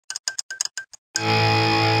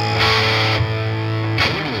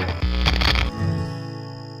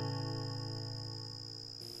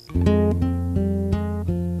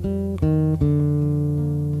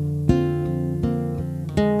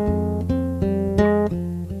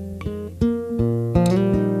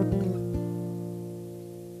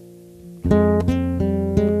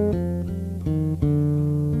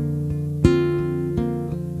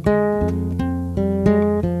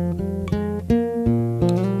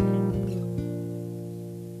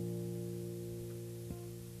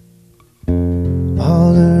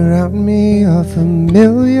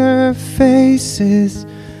faces,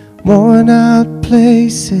 worn out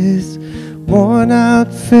places, worn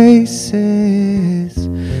out faces,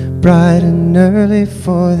 bright and early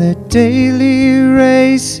for their daily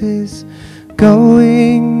races,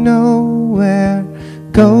 going nowhere,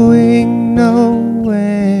 going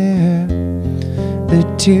nowhere.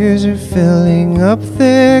 Their tears are filling up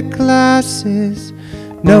their glasses,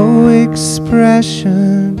 no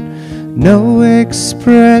expression, no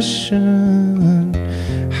expression.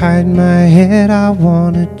 Hide my head, I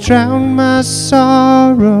wanna drown my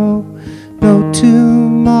sorrow. No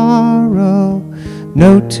tomorrow,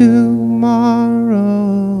 no tomorrow.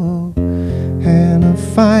 And I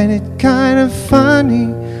find it kind of funny,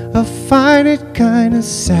 I find it kind of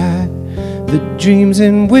sad. The dreams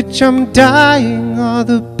in which I'm dying are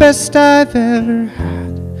the best I've ever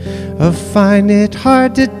had. I find it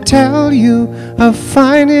hard to tell you, I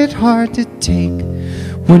find it hard to take.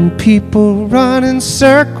 When people run in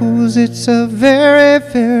circles, it's a very,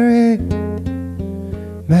 very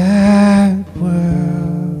mad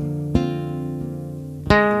world.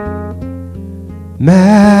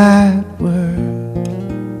 Mad world.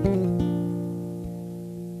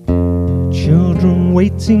 Children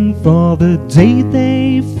waiting for the day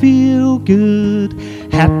they feel good.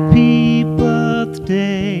 Happy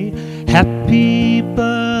birthday, happy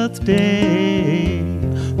birthday.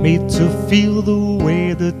 Made to feel the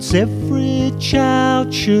way that every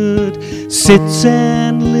child should. Sit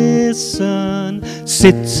and listen,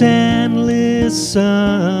 sit and listen.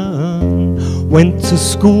 Went to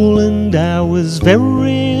school and I was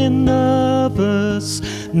very nervous.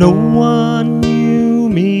 No one knew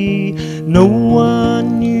me, no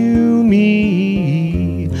one knew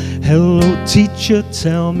me. Hello teacher,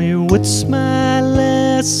 tell me what's my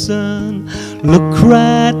lesson. Look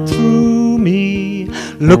right through me,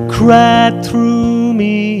 look right through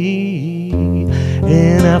me.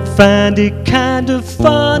 And I find it kind of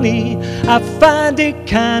funny, I find it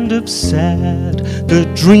kind of sad. The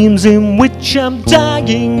dreams in which I'm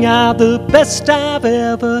dying are the best I've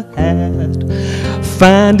ever had.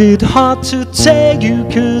 Find it hard to tell you,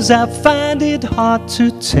 'cause I find it hard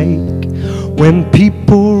to take. When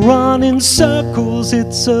people run in circles,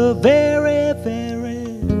 it's a very, very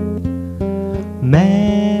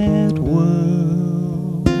mad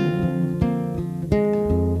world.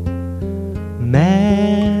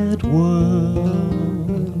 Mad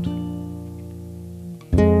world.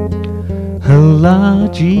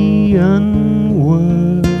 Halajian